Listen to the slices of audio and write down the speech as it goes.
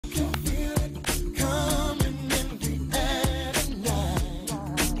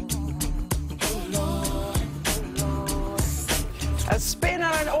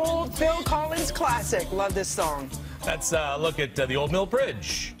Classic. Love this song. Let's look at the Old Mill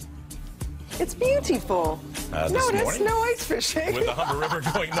Bridge. It's beautiful. Notice no ice fishing. With the Humber River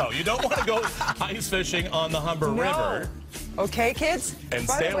going. No, you don't want to go ice fishing on the Humber River. Okay, kids? And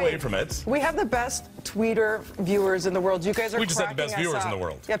stay away from it. We have the best Tweeter viewers in the world. You guys are We just have the best viewers in the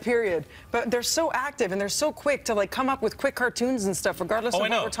world. Yeah, period. But they're so active and they're so quick to like come up with quick cartoons and stuff, regardless of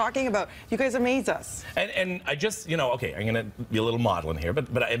what we're talking about. You guys amaze us. And I just, you know, okay, I'm going to be a little maudlin here,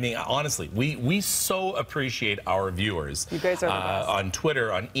 but I mean, honestly, we so appreciate our viewers. You guys are the best. On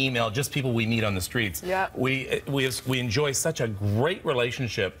Twitter, on email, just people we meet on the streets. Yeah. We enjoy such a great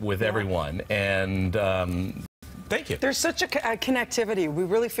relationship with everyone, and thank you. There's such a connectivity. We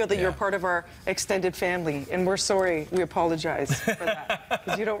really feel that you're part of our extended family, and we're sorry. We apologize for that,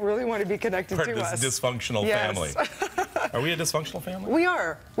 because you don't really want to be connected to us. Part of this dysfunctional family. Are we a dysfunctional family? We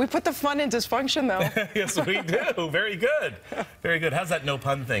are. We put the fun in dysfunction, though. Yes, we do. Very good. Very good. How's that no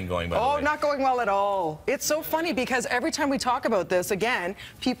pun thing going, by the way? Oh, not going well at all. It's so funny because every time we talk about this, again,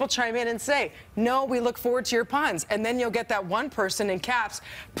 people chime in and say, no, we look forward to your puns. And then you'll get that one person in caps,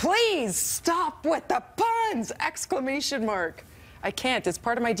 please stop with the puns! Exclamation mark. I can't. It's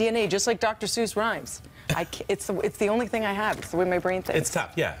part of my DNA, just like Dr. Seuss rhymes. It's the only thing I have. It's the way my brain thinks. It's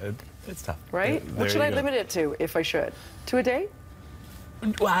tough, yeah. It's tough. Right? What should I limit it to, if I should? 2 a day?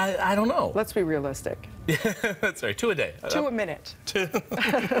 Well, I don't know. Let's be realistic. That's right. 2 a day. 2 a minute.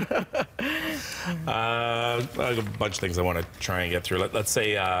 I have a bunch of things I want to try and get through. Let's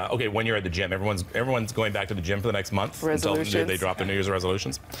say, okay, when you're at the gym, everyone's going back to the gym for the next month until they drop their New Year's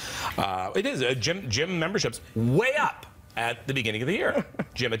resolutions. It is gym memberships way up at the beginning of the year.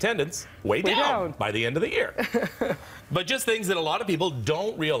 Gym attendance way down by the end of the year. But just things that a lot of people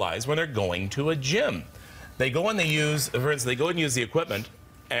don't realize when they're going to a gym. They go and they use, for instance, they go and use the equipment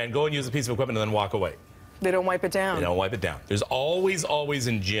and go and use a piece of equipment and then walk away. They don't wipe it down. They don't wipe it down. There's always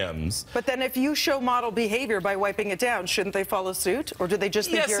in gyms. But then if you show model behavior by wiping it down, shouldn't they follow suit? Or do they just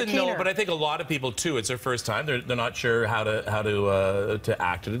think you're a keener? Yes and no, but I think a lot of people, too, it's their first time. They're not sure how to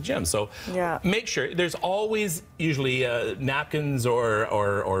act at a gym. So make sure. There's always usually napkins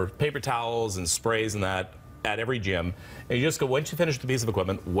or paper towels and sprays and that at every gym. And you just go, once you finish the piece of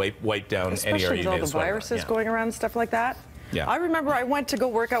equipment, wipe down any area you with all the viruses going around and stuff like that. Yeah. I remember I went to go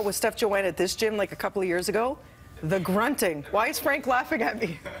work out with Steph Joanne at this gym like a couple of years ago. The grunting. Why is Frank laughing at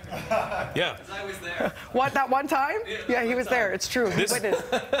me? Yeah. Because I was there. What, that one time? Yeah, he was there. It's true. He witnessed.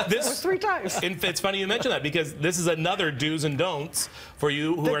 It was 3 times. It's funny you mention that because this is another do's and don'ts for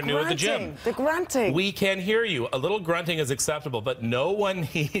you who are new at the gym. The grunting. We can hear you. A little grunting is acceptable, but no one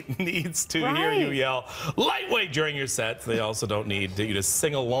needs to hear you yell lightweight during your sets. They also don't need you to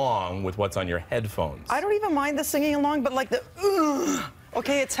sing along with what's on your headphones. I don't even mind the singing along, but like the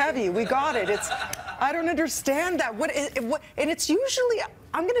okay, it's heavy. We got it. I don't understand that. And it's usually,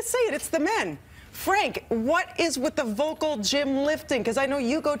 I'm going to say it, it's the men. Frank, what is with the vocal gym lifting? Because I know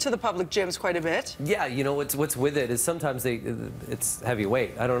you go to the public gyms quite a bit. Yeah, you know, what's with it is sometimes it's heavy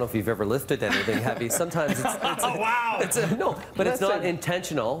weight. I don't know if you've ever lifted anything heavy. Sometimes it's not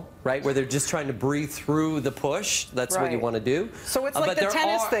intentional, right? Where they're just trying to breathe through the push. That's what you want to do. So it's like the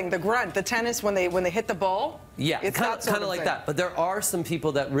tennis thing, the grunt, the tennis when they hit the ball. Yeah, it's kind of like that. But there are some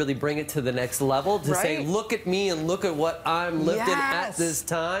people that really bring it to the next level to say, look at me and look at what I'm lifting at this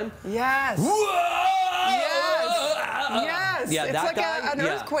time. Yes. Whoa! Yes. Yeah, it's like an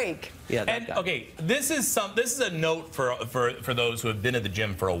earthquake. Yeah, and okay, this is a note for those who have been at the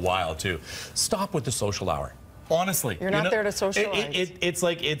gym for a while too. Stop with the social hour. Honestly, you're not there to socialize. It's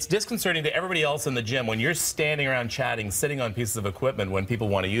like it's disconcerting to everybody else in the gym when you're standing around chatting, sitting on pieces of equipment when people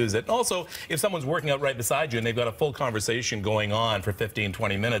want to use it. Also, if someone's working out right beside you and they've got a full conversation going on for 15,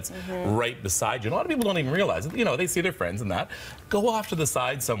 20 minutes right beside you, a lot of people don't even realize it. You know, they see their friends and that. Go off to the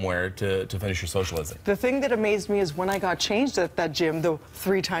side somewhere to finish your socializing. The thing that amazed me is when I got changed at that gym, the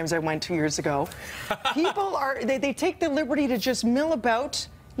 3 times I went 2 years ago, people they take the liberty to just mill about,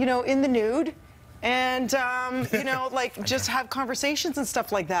 you know, in the nude. And, you know, like, just have conversations and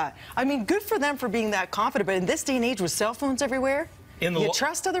stuff like that. I mean, good for them for being that confident, but in this day and age with cell phones everywhere, you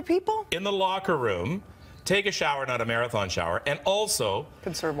trust other people? In the locker room, take a shower, not a marathon shower, and also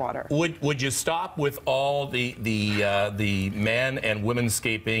conserve water. Would you stop with all the man and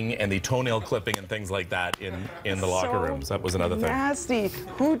women-scaping and the toenail clipping and things like that in the locker rooms? That was another thing. Nasty.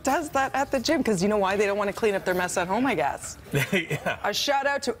 Who does that at the gym? Because you know why? They don't want to clean up their mess at home, I guess. A shout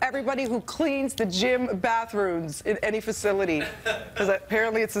out to everybody who cleans the gym bathrooms in any facility, because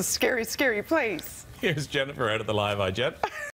apparently it's a scary, scary place. Here's Jennifer out at the Live. Hi, Jen.